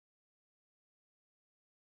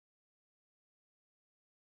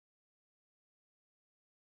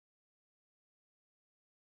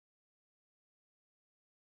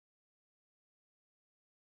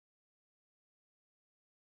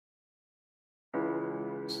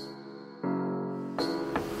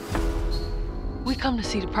We come to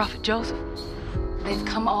see the Prophet Joseph. They've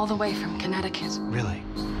come all the way from Connecticut. Really?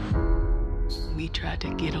 We tried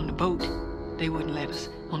to get on the boat. They wouldn't let us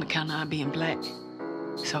on account of our being black.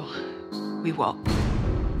 So we walked.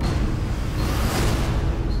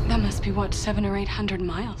 That must be, what, 700 or 800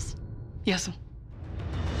 miles? Yes, sir.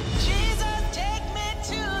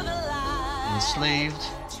 Enslaved,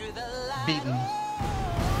 beaten,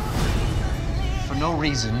 for no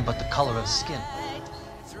reason but the color of skin.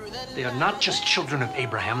 They are not just children of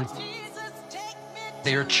Abraham.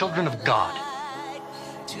 They are children of God.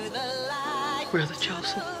 Brother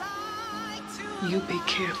Joseph, you be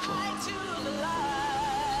careful.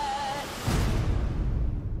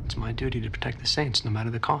 It's my duty to protect the saints, no matter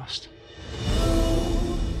the cost.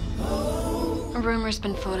 A rumor's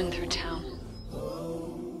been floating through town.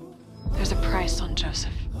 There's a price on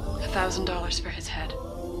Joseph. $1,000 for his head.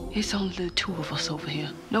 It's only the two of us over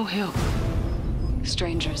here. No help.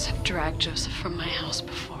 Strangers have dragged Joseph from my house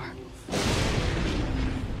before.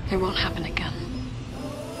 It won't happen again.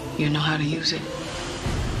 You know how to use it?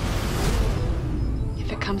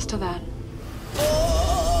 If it comes to that.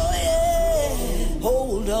 Oh, yeah.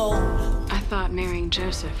 Hold on. I thought marrying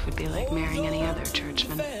Joseph would be like marrying any other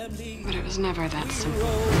churchman. But it was never that simple.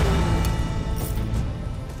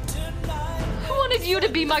 I wanted you to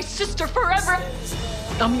be my sister forever.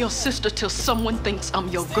 I'm your sister till someone thinks I'm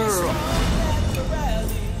your girl.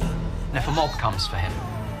 And if a mob comes for him,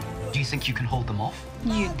 do you think you can hold them off?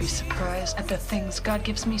 You'd be surprised at the things God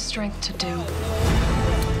gives me strength to do.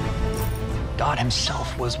 God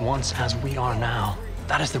himself was once as we are now.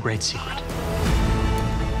 That is the great secret.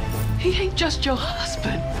 He ain't just your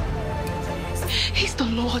husband. He's the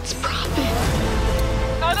Lord's prophet.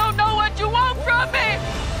 I don't know what you want from me.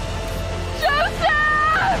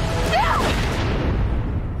 Joseph!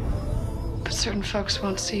 But certain folks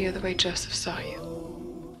won't see you the way Joseph saw you.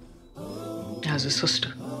 As a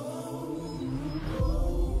sister.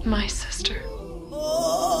 My sister.